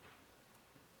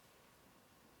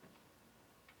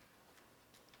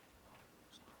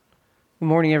Good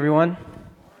morning, everyone.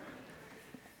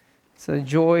 It's a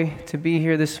joy to be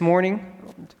here this morning.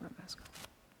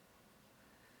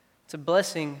 It's a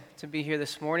blessing to be here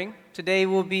this morning. Today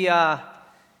we'll be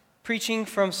preaching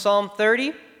from Psalm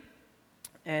 30,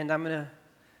 and I'm going to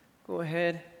go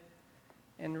ahead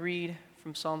and read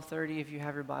from Psalm 30. If you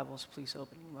have your Bibles, please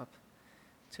open them up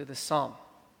to the psalm.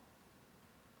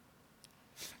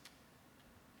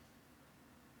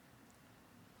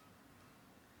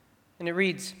 And it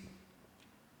reads,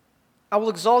 I will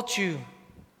exalt you,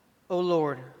 O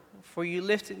Lord, for you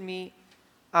lifted me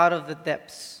out of the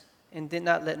depths and did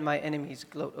not let my enemies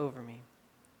gloat over me.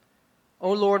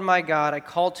 O Lord my God, I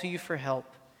called to you for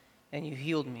help, and you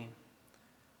healed me.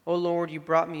 O Lord, you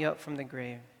brought me up from the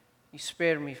grave. You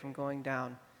spared me from going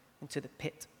down into the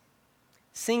pit.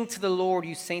 Sing to the Lord,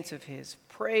 you saints of his.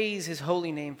 Praise his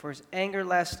holy name, for his anger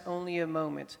lasts only a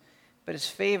moment, but his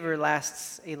favor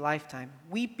lasts a lifetime.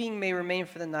 Weeping may remain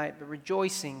for the night, but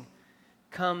rejoicing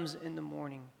comes in the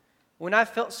morning. When I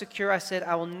felt secure, I said,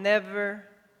 I will never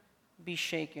be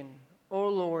shaken. O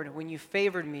Lord, when you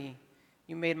favored me,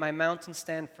 you made my mountain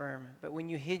stand firm. But when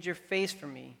you hid your face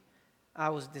from me, I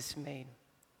was dismayed.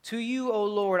 To you, O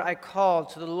Lord, I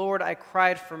called. To the Lord I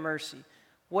cried for mercy.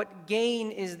 What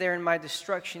gain is there in my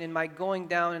destruction, in my going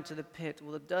down into the pit?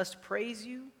 Will the dust praise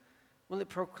you? Will it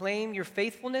proclaim your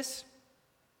faithfulness?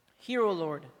 Hear, O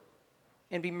Lord,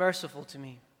 and be merciful to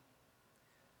me.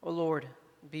 O Lord,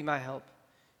 be my help.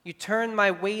 You turned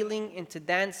my wailing into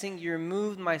dancing. You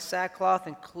removed my sackcloth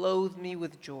and clothed me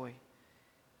with joy,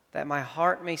 that my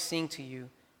heart may sing to you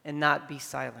and not be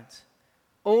silent.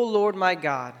 O Lord my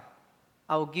God,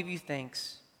 I will give you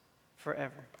thanks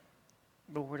forever.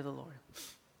 The word of the Lord.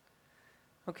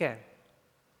 Okay.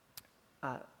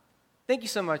 Thank you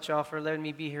so much, y'all, for letting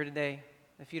me be here today.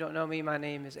 If you don't know me, my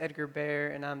name is Edgar Bear,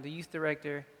 and I'm the Youth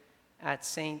Director at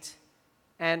St.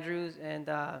 Andrews, and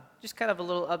just kind of a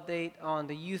little update on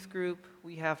the youth group.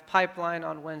 We have Pipeline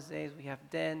on Wednesdays, we have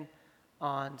Den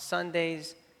on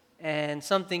Sundays, and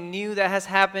something new that has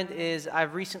happened is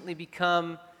I've recently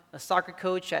become a soccer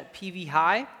coach at PV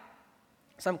High.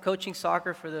 So I'm coaching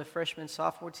soccer for the freshman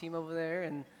sophomore team over there,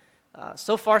 and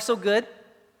so far so good.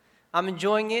 I'm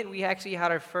enjoying it. We actually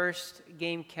had our first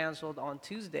game canceled on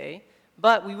Tuesday,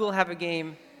 but we will have a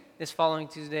game this following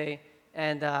Tuesday,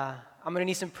 and I'm going to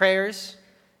need some prayers.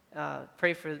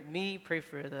 Pray for me, pray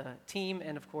for the team,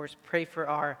 and of course, pray for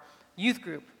our youth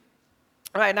group.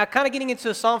 All right, now kind of getting into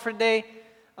a psalm for today.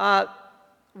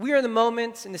 We are in the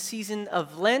moment in the season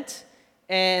of Lent,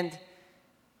 and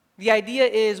the idea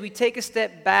is we take a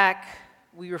step back,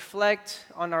 we reflect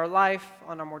on our life,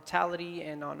 on our mortality,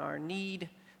 and on our need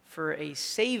for a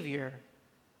Savior.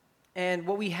 And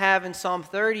what we have in Psalm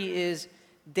 30 is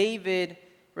David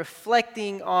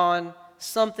reflecting on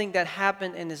something that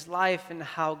happened in his life and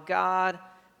how God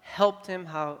helped him,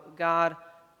 how God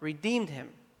redeemed him.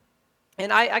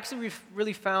 And I actually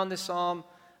really found this psalm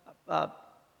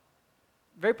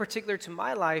very particular to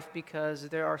my life because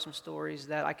there are some stories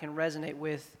that I can resonate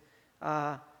with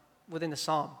within the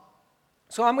psalm.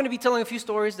 So I'm going to be telling a few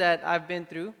stories that I've been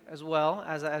through as well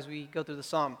as we go through the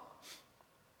psalm.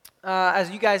 As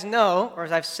you guys know, or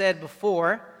as I've said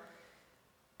before,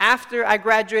 after I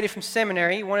graduated from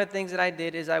seminary, one of the things that I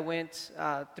did is I went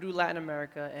through Latin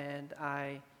America and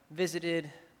I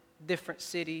visited different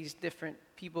cities, different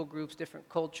people groups, different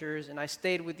cultures, and I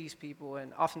stayed with these people,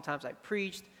 and oftentimes I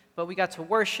preached, but we got to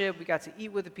worship, we got to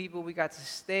eat with the people, we got to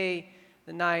stay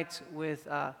the night with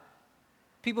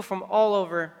people from all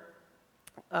over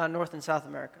North and South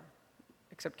America,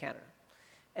 except Canada.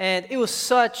 And it was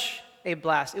such a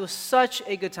blast. It was such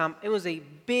a good time. It was a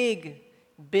big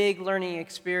learning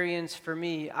experience for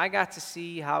me. I got to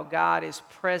see how God is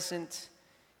present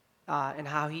and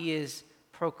how he is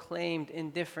proclaimed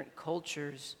in different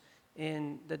cultures,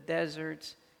 in the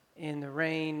desert, in the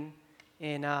rain,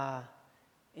 in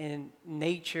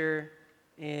nature,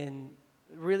 in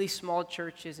really small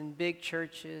churches and big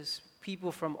churches,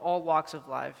 people from all walks of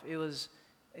life. It was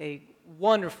a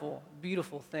wonderful,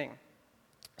 beautiful thing.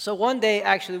 So one day,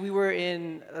 actually, we were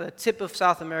in the tip of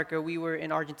South America. We were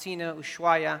in Argentina,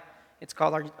 Ushuaia. It's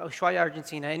called Ushuaia,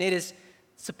 Argentina, and it is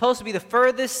supposed to be the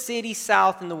furthest city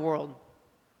south in the world.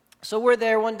 So we're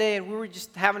there one day, and we were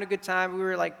just having a good time. We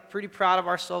were pretty proud of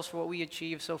ourselves for what we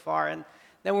achieved so far, and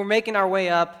then we're making our way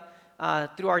up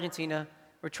through Argentina.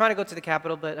 We're trying to go to the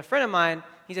capital, but a friend of mine,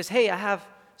 he says, "Hey, I have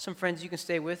some friends you can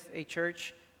stay with, a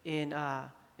church in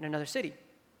another city."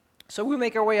 So we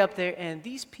make our way up there, and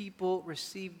these people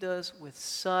received us with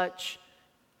such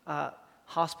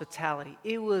hospitality.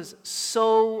 It was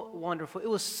so wonderful. It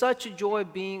was such a joy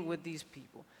being with these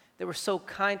people. They were so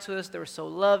kind to us. They were so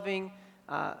loving.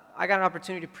 I got an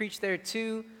opportunity to preach there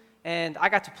too, and I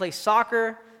got to play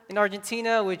soccer in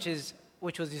Argentina, which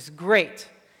was just great.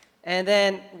 And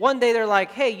then one day they're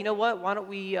like, hey, you know what? Why don't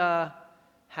we have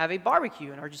a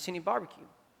barbecue, an Argentinian barbecue?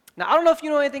 Now, I don't know if you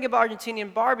know anything about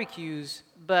Argentinian barbecues,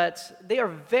 but they are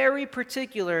very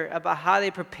particular about how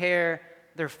they prepare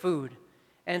their food.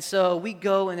 And so we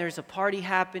go, and there's a party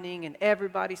happening, and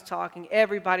everybody's talking,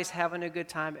 everybody's having a good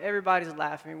time, everybody's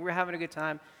laughing, we're having a good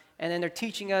time. And then they're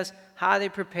teaching us how they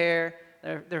prepare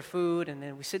their food, and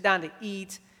then we sit down to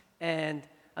eat, and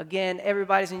again,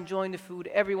 everybody's enjoying the food,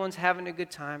 everyone's having a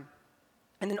good time.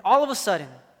 And then all of a sudden,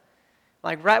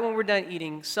 like right when we're done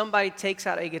eating, somebody takes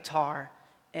out a guitar,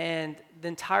 and the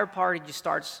entire party just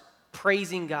starts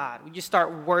praising God. We just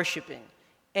start worshiping.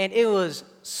 And it was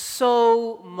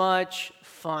so much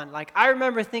fun. Like, I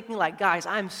remember thinking, like, guys,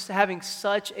 I'm having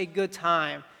such a good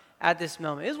time at this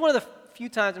moment. It was one of the few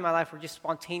times in my life where just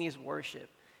spontaneous worship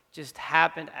just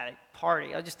happened at a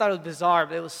party. I just thought it was bizarre,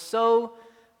 but it was so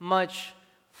much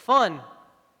fun.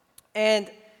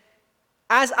 And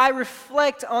as I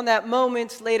reflect on that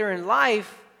moment later in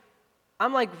life,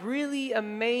 I'm like really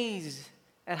amazed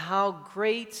at how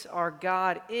great our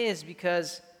God is,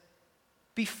 because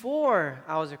before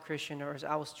I was a Christian, or as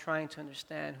I was trying to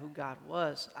understand who God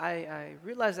was, I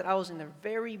realized that I was in a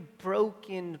very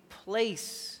broken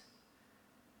place.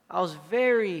 I was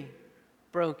very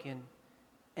broken,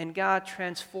 and God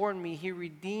transformed me. He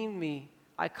redeemed me.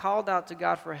 I called out to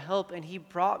God for help, and He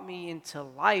brought me into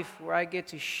life where I get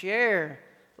to share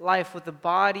life with the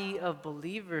body of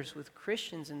believers, with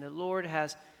Christians, and the Lord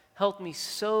has helped me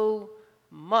so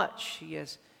much. He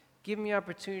has given me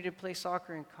opportunity to play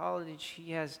soccer in college.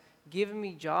 He has given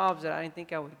me jobs that I didn't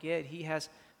think I would get. He has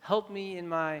helped me in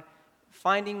my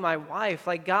finding my wife.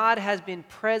 Like, God has been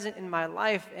present in my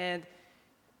life, and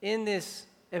in this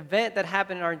event that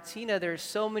happened in Argentina, there are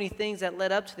so many things that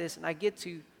led up to this, and I get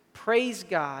to praise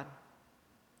God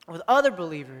with other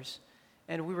believers,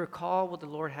 and we recall what the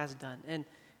Lord has done. And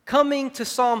coming to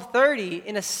Psalm 30,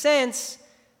 in a sense,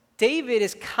 David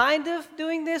is kind of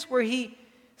doing this, where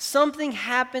something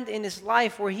happened in his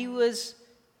life where he was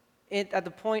at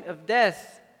the point of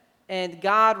death, and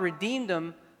God redeemed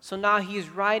him. So now he is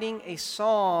writing a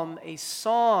psalm, a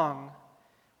song,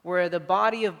 where the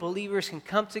body of believers can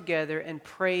come together and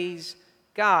praise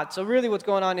God. So really what's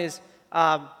going on is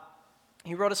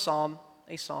he wrote a song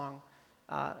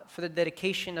for the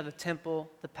dedication of the temple,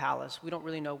 the palace. We don't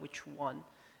really know which one.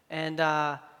 And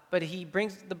but he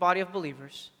brings the body of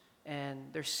believers, and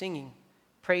they're singing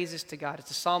praises to God. It's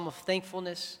a psalm of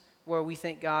thankfulness where we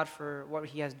thank God for what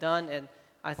He has done. And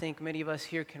I think many of us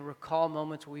here can recall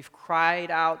moments where we've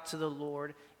cried out to the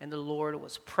Lord, and the Lord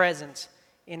was present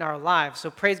in our lives.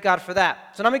 So praise God for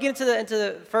that. So now I'm going to get into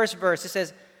the first verse. It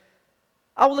says,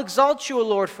 I will exalt you, O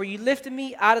Lord, for you lifted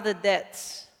me out of the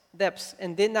depths,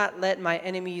 and did not let my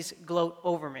enemies gloat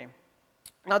over me.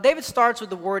 Now, David starts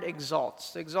with the word exalt.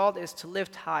 So exalt is to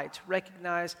lift high, to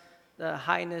recognize the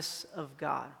highness of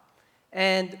God.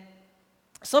 And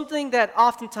something that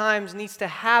oftentimes needs to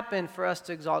happen for us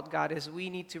to exalt God is we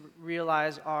need to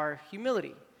realize our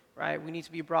humility, right? We need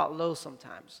to be brought low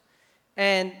sometimes.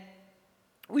 And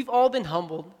we've all been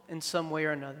humbled in some way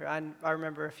or another. I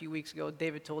remember a few weeks ago,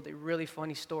 David told a really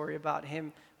funny story about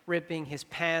him ripping his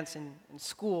pants in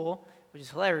school, which is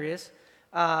hilarious.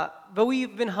 But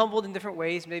we've been humbled in different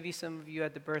ways. Maybe some of you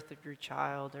at the birth of your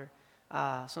child, or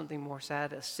something more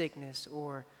sad, a sickness,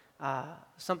 or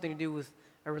something to do with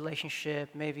a relationship.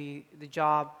 Maybe the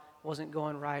job wasn't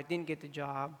going right, didn't get the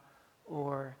job,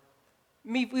 or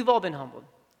we've all been humbled.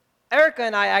 Erica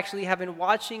and I actually have been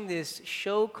watching this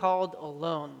show called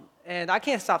Alone, and I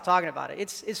can't stop talking about it.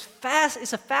 It's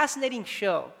a fascinating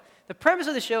show. The premise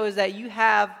of the show is that you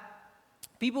have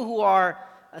people who are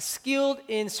skilled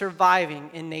in surviving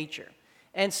in nature.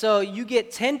 And so you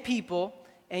get 10 people,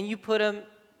 and you put them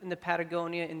in the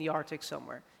Patagonia, in the Arctic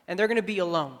somewhere, and they're going to be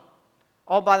alone,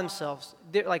 all by themselves.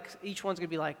 Like, each one's going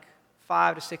to be like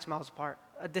 5 to 6 miles apart,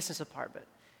 a distance apart, but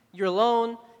you're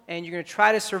alone, and you're going to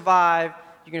try to survive.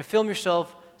 You're going to film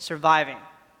yourself surviving.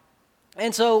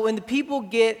 And so when the people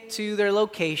get to their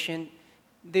location,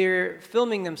 they're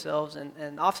filming themselves,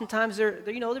 and oftentimes they're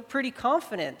pretty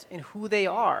confident in who they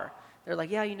are. They're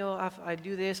like, yeah, I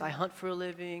do this, I hunt for a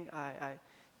living, I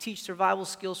teach survival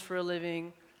skills for a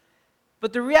living.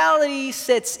 But the reality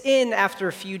sets in after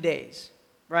a few days,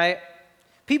 right?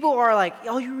 People are like,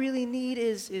 all you really need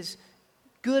is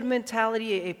good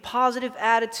mentality, a positive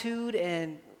attitude,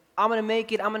 and I'm going to make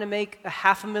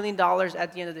 $500,000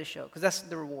 at the end of this show, because that's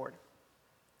the reward.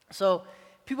 So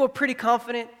people are pretty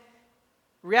confident.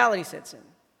 Reality sets in,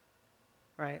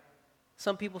 right?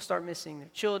 Some people start missing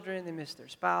their children, they miss their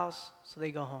spouse, so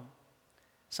they go home.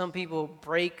 Some people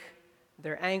break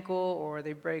their ankle or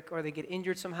they get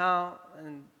injured somehow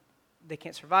and they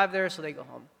can't survive there, so they go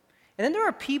home. And then there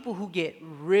are people who get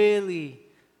really,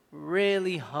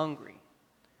 really hungry.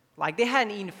 Like they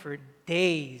hadn't eaten for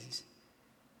days.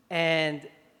 And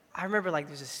I remember like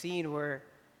there's a scene where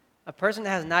a person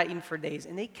that has not eaten for days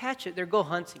and they go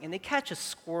hunting and they catch a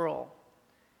squirrel.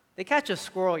 They catch a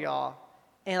squirrel, y'all.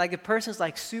 And like the person's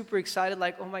like super excited,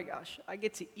 like, oh my gosh, I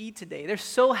get to eat today. They're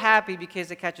so happy because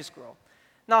they catch a squirrel.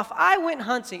 Now, if I went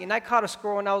hunting and I caught a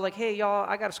squirrel and I was like, hey, y'all,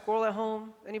 I got a squirrel at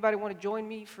home. Anybody want to join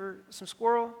me for some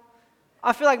squirrel?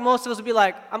 I feel like most of us would be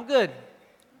like, I'm good.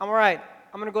 I'm all right.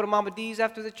 I'm going to go to Mama D's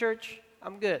after the church.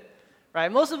 I'm good.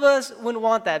 Right? Most of us wouldn't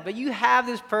want that. But you have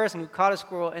this person who caught a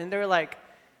squirrel and they're like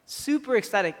super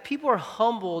ecstatic. People are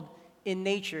humbled in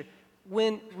nature.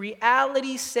 When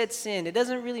reality sets in, it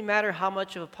doesn't really matter how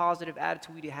much of a positive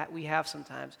attitude we have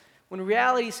sometimes. When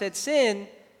reality sets in,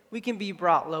 we can be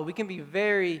brought low. We can be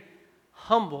very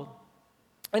humbled.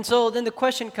 And so then the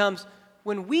question comes,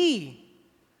 when we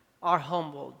are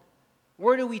humbled,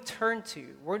 where do we turn to?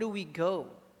 Where do we go?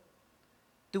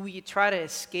 Do we try to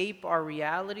escape our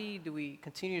reality? Do we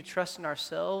continue to trust in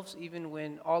ourselves even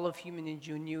when all of human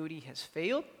ingenuity has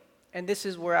failed? And this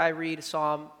is where I read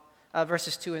Psalm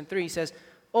verses 2 and 3. He says,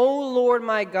 O Lord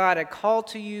my God, I called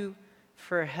to you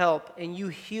for help, and you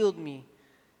healed me.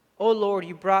 O Lord,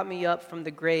 you brought me up from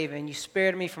the grave, and you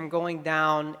spared me from going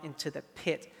down into the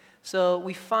pit. So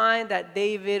we find that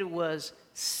David was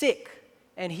sick,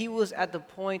 and he was at the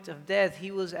point of death.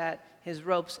 He was at his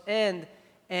rope's end,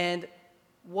 and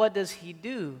what does he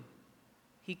do?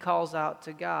 He calls out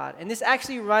to God. And this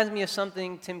actually reminds me of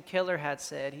something Tim Keller had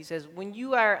said. He says, when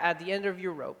you are at the end of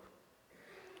your rope,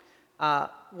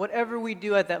 whatever we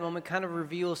do at that moment kind of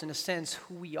reveals, in a sense,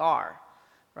 who we are,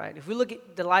 right? If we look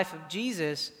at the life of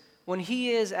Jesus, when he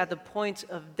is at the point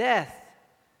of death,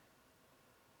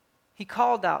 he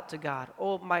called out to God.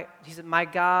 He said, my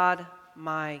God,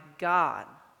 my God.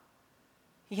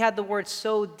 He had the word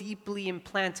so deeply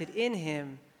implanted in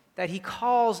him that he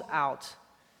calls out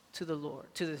to the Lord,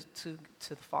 to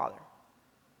the Father.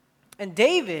 And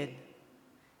David,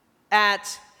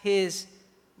 at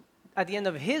the end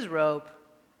of his rope,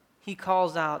 he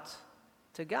calls out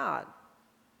to God.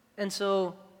 And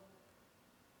so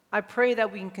I pray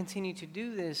that we can continue to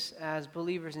do this as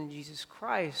believers in Jesus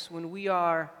Christ when we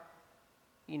are,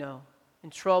 in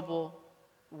trouble,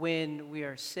 when we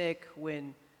are sick,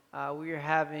 when we are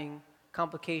having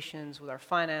complications with our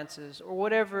finances, or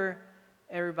whatever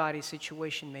everybody's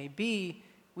situation may be,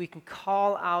 we can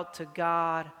call out to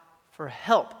God for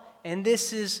help. And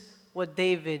this is what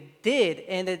David did,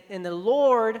 and the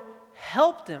Lord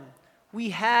helped him.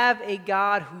 We have a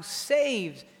God who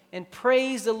saves, and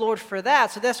praise the Lord for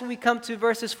that. So that's when we come to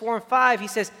verses 4 and 5. He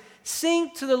says,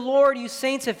 sing to the Lord, you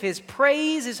saints of his,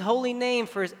 praise his holy name,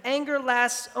 for his anger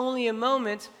lasts only a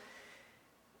moment.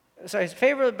 For his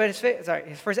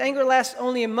anger lasts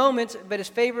only a moment, but his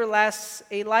favor lasts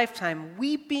a lifetime.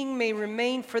 Weeping may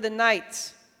remain for the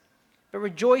night, but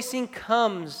rejoicing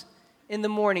comes in the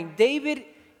morning. David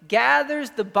gathers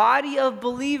the body of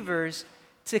believers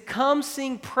to come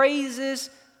sing praises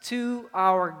to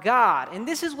our God. And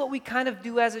this is what we kind of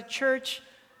do as a church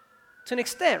to an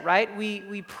extent, right?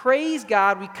 We praise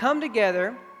God. We come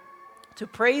together to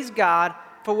praise God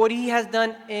for what he has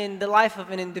done in the life of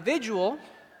an individual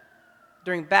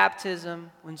during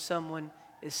baptism, when someone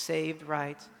is saved,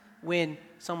 right? When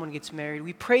someone gets married.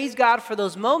 We praise God for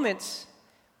those moments,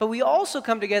 but we also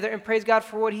come together and praise God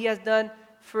for what he has done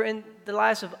in the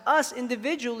lives of us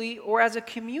individually or as a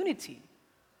community.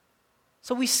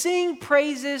 So we sing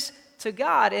praises to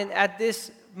God, and at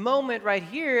this moment right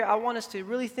here, I want us to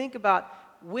really think about,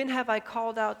 when have I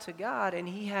called out to God and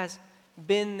he has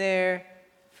been there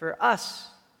for us,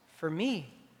 for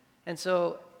me? And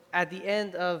so at the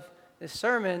end of this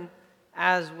sermon,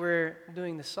 as we're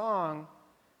doing the song,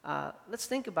 let's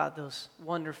think about those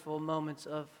wonderful moments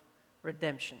of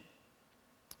redemption.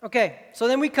 Okay, so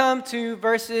then we come to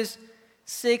verses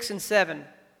 6 and 7.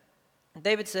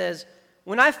 David says,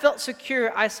 when I felt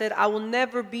secure, I said, I will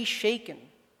never be shaken.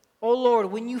 O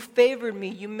Lord, when you favored me,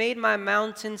 you made my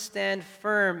mountain stand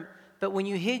firm. But when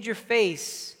you hid your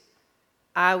face,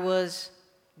 I was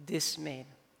dismayed.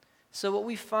 So what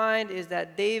we find is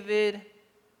that David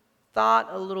thought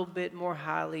a little bit more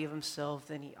highly of himself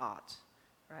than he ought,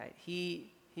 right?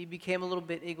 He became a little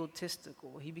bit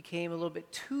egotistical. He became a little bit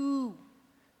too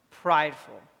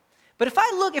prideful. But if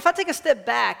I take a step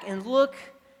back and look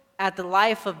at the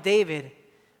life of David,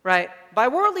 right? By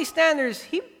worldly standards,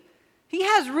 he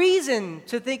has reason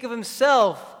to think of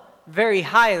himself very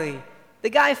highly. The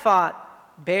guy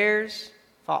fought bears,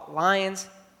 fought lions,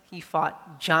 he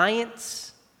fought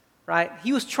giants, right?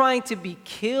 He was trying to be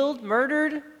killed,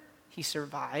 murdered, he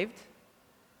survived,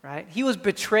 right? He was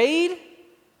betrayed,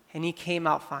 and he came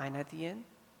out fine at the end,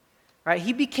 right?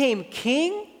 He became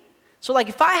king. So like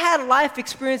if I had life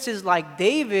experiences like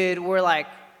David where like,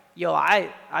 yo,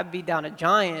 I beat down a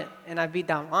giant and I beat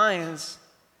down lions,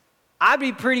 I'd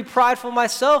be pretty prideful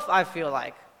myself, I feel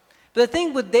like. But the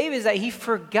thing with David is that he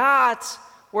forgot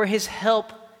where his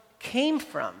help came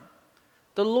from.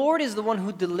 The Lord is the one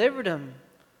who delivered him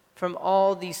from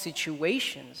all these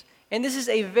situations. And this is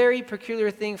a very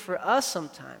peculiar thing for us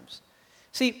sometimes.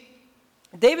 See,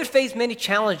 David faced many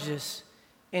challenges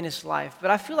in his life,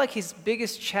 but I feel like his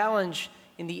biggest challenge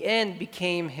in the end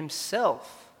became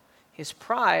himself, his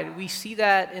pride. We see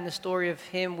that in the story of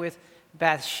him with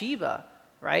Bathsheba,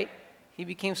 right? He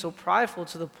became so prideful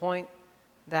to the point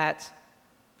that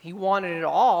he wanted it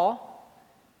all,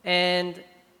 and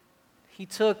he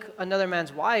took another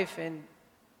man's wife and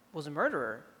was a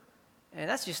murderer. And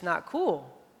that's just not cool.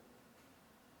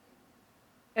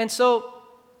 And so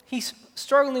he's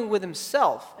struggling with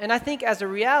himself. And I think as a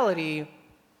reality,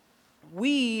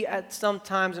 we at some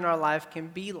times in our life can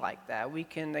be like that. We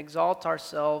can exalt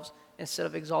ourselves instead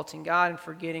of exalting God and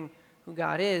forgetting who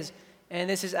God is. And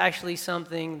this is actually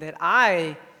something that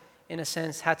I, in a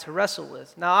sense, had to wrestle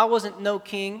with. Now, I wasn't no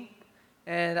king,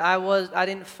 and I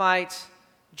didn't fight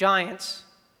giants.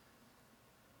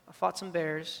 I fought some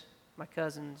bears, my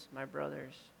cousins, my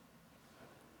brothers.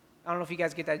 I don't know if you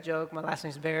guys get that joke. My last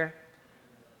name's Bear.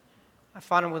 I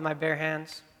fought him with my bare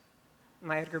hands,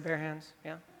 my Edgar Bear hands.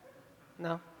 Yeah?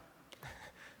 No?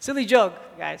 Silly joke,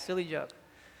 guys, silly joke.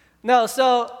 No,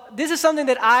 so this is something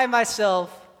that I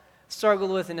myself struggle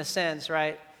with in a sense,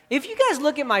 right? If you guys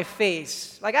look at my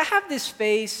face, like I have this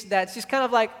face that's just kind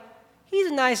of like,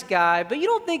 he's a nice guy, but you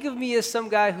don't think of me as some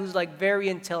guy who's like very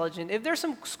intelligent. If there's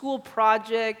some school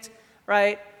project,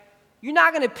 right, you're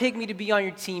not going to pick me to be on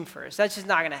your team first. That's just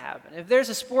not going to happen. If there's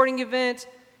a sporting event,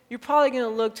 you're probably going to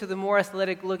look to the more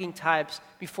athletic looking types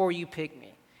before you pick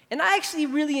me. And I actually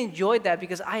really enjoyed that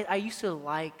because I used to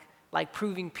like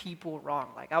proving people wrong.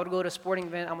 Like I would go to a sporting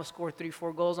event, I'm going to score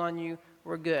 3-4 goals on you,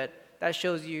 we're good. That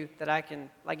shows you that I can,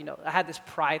 I had this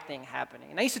pride thing happening.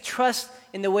 And I used to trust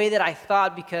in the way that I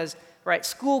thought because, right,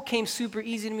 school came super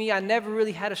easy to me. I never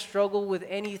really had a struggle with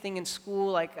anything in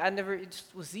school. It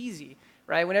just was easy,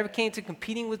 right? Whenever it came to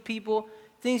competing with people,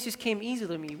 things just came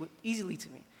easily to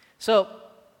me. So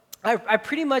I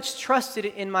pretty much trusted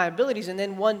in my abilities. And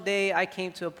then one day I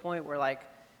came to a point where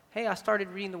hey, I started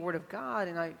reading the Word of God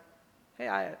and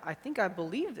I think I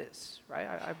believe this, right?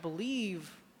 I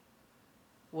believe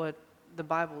what the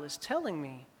Bible is telling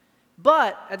me.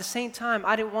 But at the same time,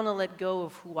 I didn't want to let go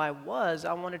of who I was.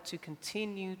 I wanted to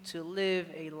continue to live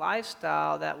a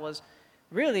lifestyle that was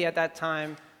really at that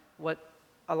time what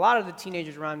a lot of the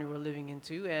teenagers around me were living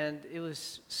into, and it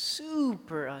was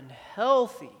super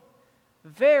unhealthy,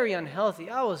 very unhealthy.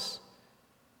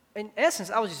 In essence,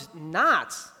 I was just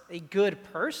not a good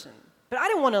person. But I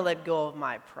didn't want to let go of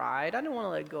my pride. I didn't want to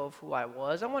let go of who I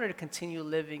was. I wanted to continue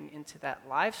living into that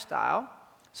lifestyle.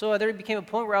 So there became a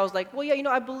point where I was like, well, yeah,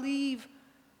 I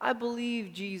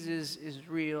believe Jesus is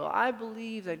real. I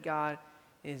believe that God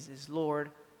is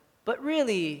Lord. But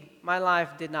really, my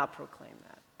life did not proclaim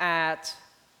that at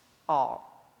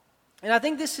all. And I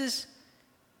think this is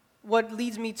what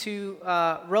leads me to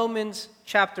Romans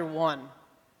chapter 1,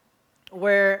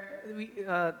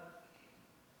 where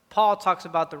Paul talks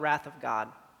about the wrath of God.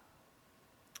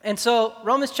 And so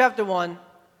Romans chapter 1,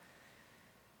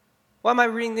 why am I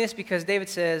reading this? Because David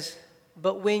says,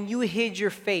 but when you hid your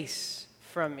face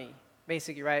from me,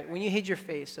 basically, right? When you hid your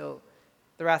face, so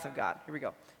the wrath of God. Here we go.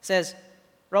 It says,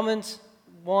 Romans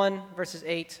 1, verses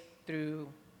 8 through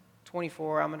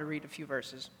 24. I'm going to read a few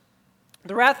verses.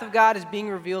 The wrath of God is being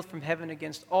revealed from heaven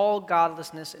against all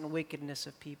godlessness and wickedness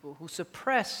of people who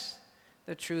suppress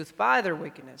the truth by their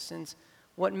wickedness, since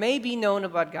what may be known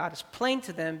about God is plain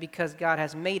to them because God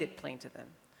has made it plain to them.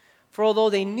 For although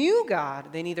they knew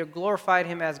God, they neither glorified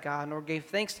him as God nor gave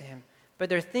thanks to him, but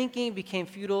their thinking became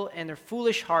futile and their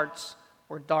foolish hearts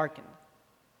were darkened.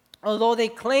 Although they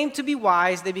claimed to be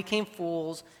wise, they became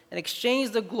fools and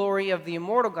exchanged the glory of the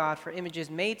immortal God for images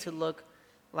made to look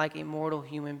like a mortal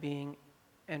human being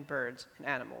and birds and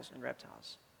animals and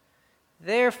reptiles.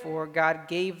 Therefore, God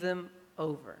gave them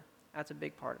over. That's a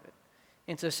big part of it.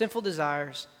 Into sinful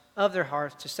desires of their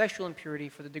hearts, to sexual impurity,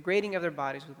 for the degrading of their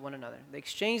bodies with one another. They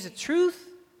exchanged the truth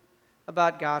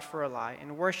about God for a lie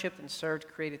and worshipped and served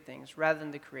created things rather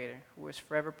than the Creator, who is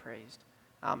forever praised.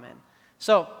 Amen.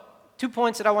 So, 2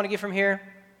 points that I want to get from here.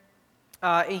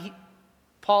 He,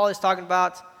 Paul is talking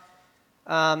about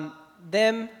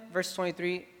them, verse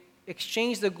 23,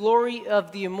 exchange the glory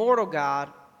of the immortal God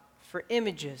for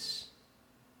images.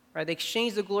 Right? They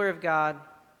exchanged the glory of God.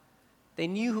 They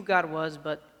knew who God was,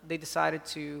 but they decided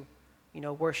to,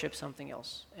 worship something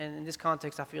else. And in this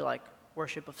context, I feel like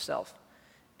worship of self.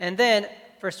 And then,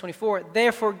 verse 24,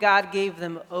 therefore God gave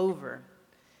them over.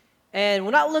 And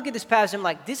when I look at this passage, I'm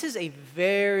like, this is a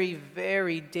very,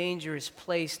 very dangerous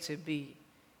place to be.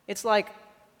 It's like,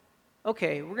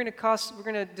 okay, we're going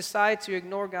to decide to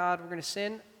ignore God, we're going to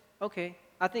sin. Okay,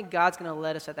 I think God's going to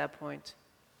let us at that point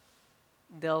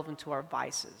delve into our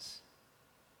vices.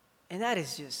 And that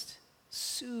is just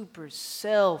super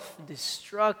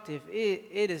self-destructive.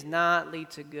 It does not lead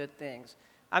to good things.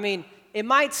 I mean, it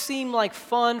might seem like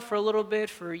fun for a little bit,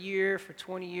 for a year, for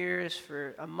 20 years,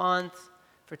 for a month,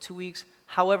 for 2 weeks,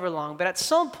 however long. But at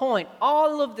some point,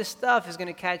 all of this stuff is going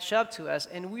to catch up to us,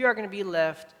 and we are going to be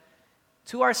left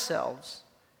to ourselves,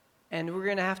 and we're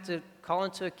going to have to call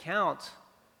into account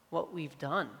what we've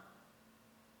done.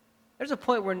 There's a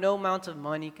point where no amount of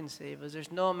money can save us.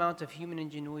 There's no amount of human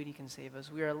ingenuity can save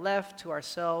us. We are left to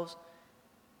ourselves,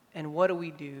 and what do we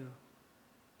do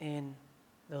in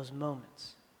those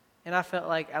moments? And I felt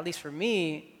like, at least for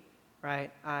me, right,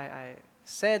 I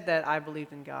said that I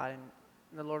believed in God, and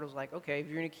the Lord was like, okay, if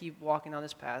you're going to keep walking on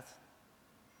this path,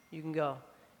 you can go.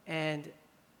 And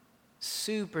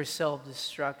super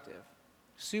self-destructive.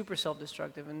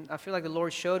 And I feel like the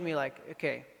Lord showed me, like,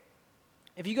 okay,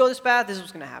 if you go this path, this is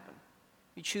what's going to happen.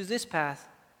 If you choose this path,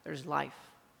 there's life.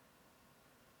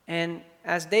 And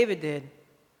as David did,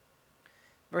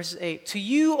 verses 8, to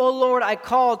you, O Lord, I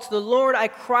called, to the Lord I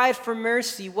cried for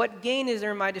mercy. What gain is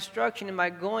there in my destruction, in my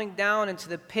going down into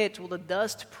the pit? Will the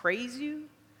dust praise you?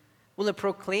 Will it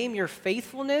proclaim your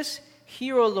faithfulness?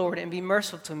 Hear, O Lord, and be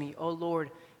merciful to me. O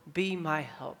Lord, be my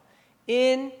help.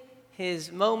 In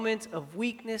his moment of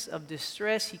weakness, of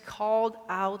distress, he called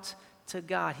out to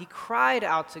God. He cried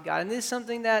out to God. And this is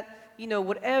something that,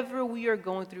 whatever we are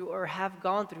going through or have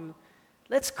gone through,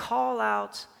 let's call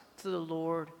out to the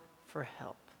Lord for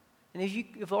help. And if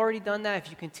you've already done that,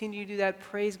 if you continue to do that,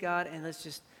 praise God, and let's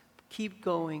just keep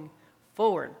going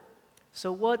forward.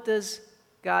 So what does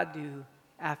God do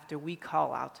after we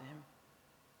call out to him?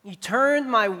 You turned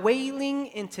my wailing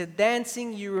into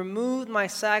dancing. You removed my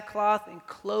sackcloth and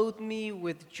clothed me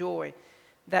with joy,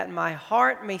 that my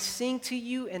heart may sing to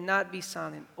you and not be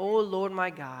silent. O Lord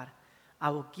my God, I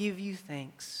will give you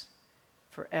thanks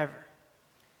forever.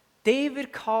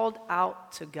 David called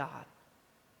out to God,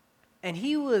 and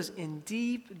he was in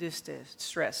deep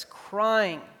distress,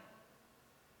 crying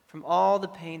from all the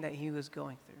pain that he was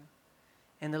going through.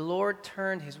 And the Lord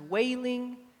turned his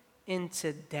wailing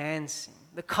into dancing.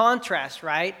 The contrast,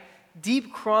 right?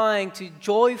 Deep crying to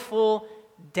joyful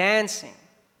dancing,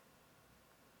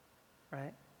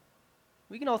 right?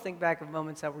 We can all think back of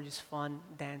moments that were just fun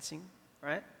dancing,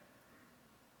 right?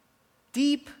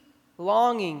 Deep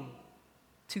longing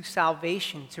to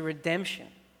salvation, to redemption.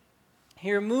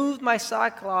 He removed my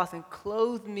sackcloth and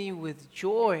clothed me with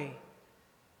joy.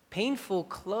 Painful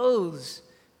clothes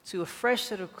to a fresh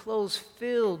set of clothes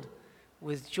filled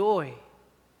with joy.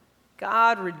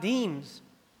 God redeems.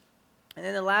 And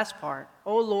then the last part,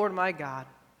 O Lord my God,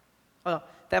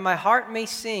 that my heart may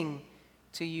sing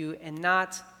to you and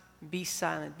not be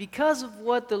silent. Because of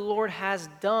what the Lord has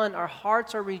done, our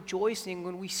hearts are rejoicing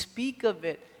when we speak of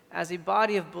it as a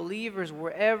body of believers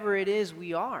wherever it is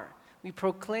we are. We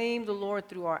proclaim the Lord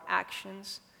through our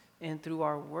actions and through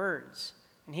our words.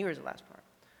 And here is the last part.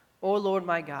 O Lord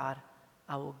my God,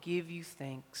 I will give you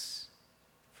thanks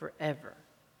forever.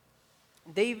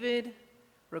 David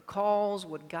recalls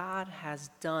what God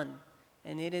has done,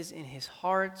 and it is in his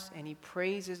heart, and he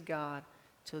praises God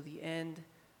till the end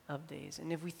of days.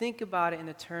 And if we think about it in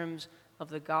the terms of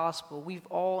the gospel, we've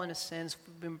all, in a sense,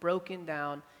 been broken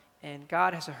down, and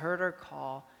God has heard our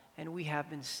call, and we have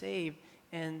been saved.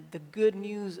 And the good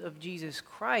news of Jesus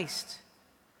Christ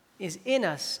is in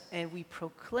us, and we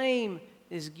proclaim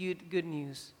this good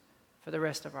news for the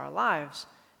rest of our lives.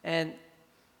 And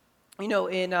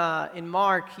in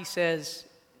Mark, Jesus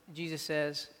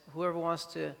says, whoever wants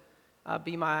to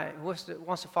wants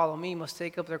to follow me must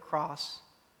take up their cross,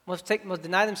 must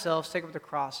deny themselves, take up their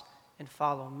cross, and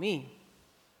follow me.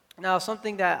 Now,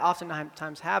 something that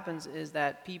oftentimes happens is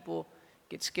that people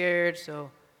get scared,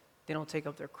 so they don't take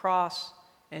up their cross,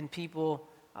 and people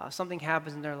something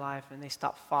happens in their life and they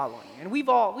stop following. And we've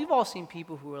all seen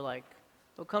people who are like,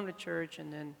 they'll come to church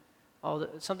and then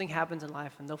something happens in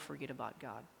life and they'll forget about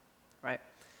God, right?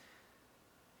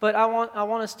 But I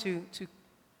want us to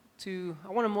I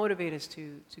want to motivate us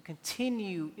to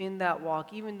continue in that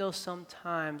walk, even though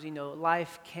sometimes,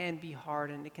 life can be hard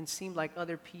and it can seem like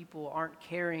other people aren't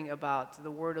caring about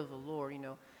the word of the Lord.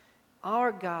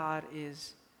 Our God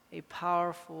is a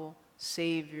powerful,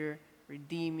 Savior,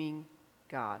 redeeming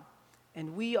God.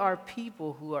 And we are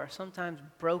people who are sometimes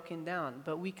broken down,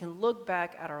 but we can look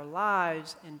back at our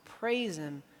lives and praise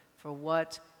Him for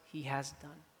what He has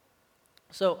done.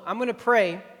 So I'm going to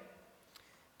pray,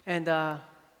 and then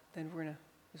we're going to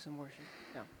do some worship.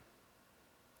 Now,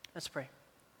 let's pray.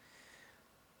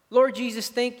 Lord Jesus,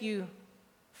 thank you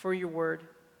for your word.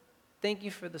 Thank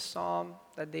you for the psalm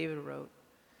that David wrote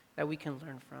that we can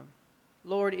learn from.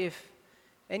 Lord, if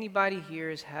anybody here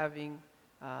is having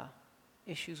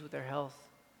issues with their health,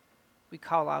 we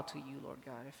call out to you, Lord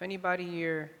God. If anybody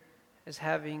here is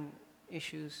having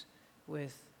issues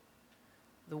with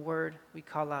the word, we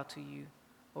call out to you,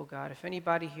 oh God. If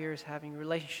anybody here is having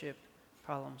relationship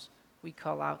problems, we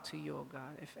call out to you, oh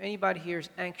God. If anybody here is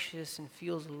anxious and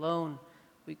feels alone,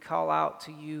 we call out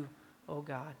to you, oh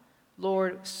God.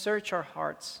 Lord, search our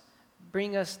hearts.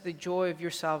 Bring us the joy of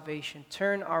your salvation.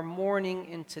 Turn our mourning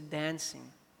into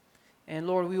dancing. And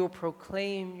Lord, we will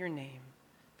proclaim your name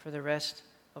for the rest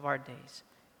of our days.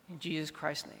 In Jesus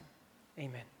Christ's name,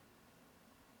 amen.